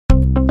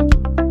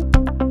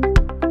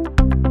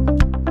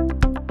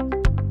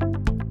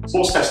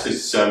Sports Test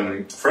is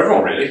for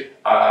everyone really.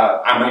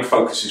 Our main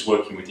focus is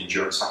working with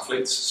endurance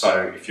athletes.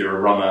 So if you're a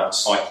runner, a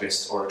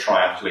cyclist or a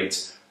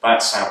triathlete,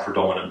 that's our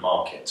predominant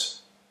market.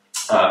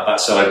 That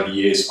said, over the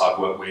years I've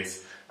worked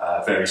with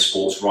various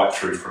sports right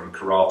through from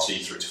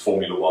karate through to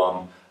Formula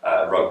One,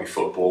 rugby,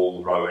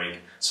 football, rowing.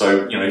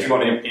 So if you've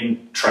got an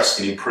interest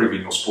in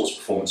improving your sports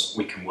performance,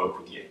 we can work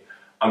with you.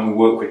 And we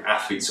work with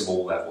athletes of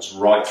all levels,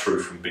 right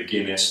through from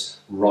beginners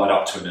right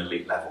up to an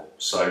elite level.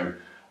 So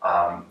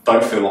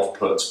don't feel off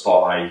put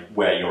by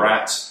where you're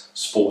at.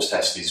 Sports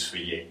Test is for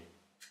you.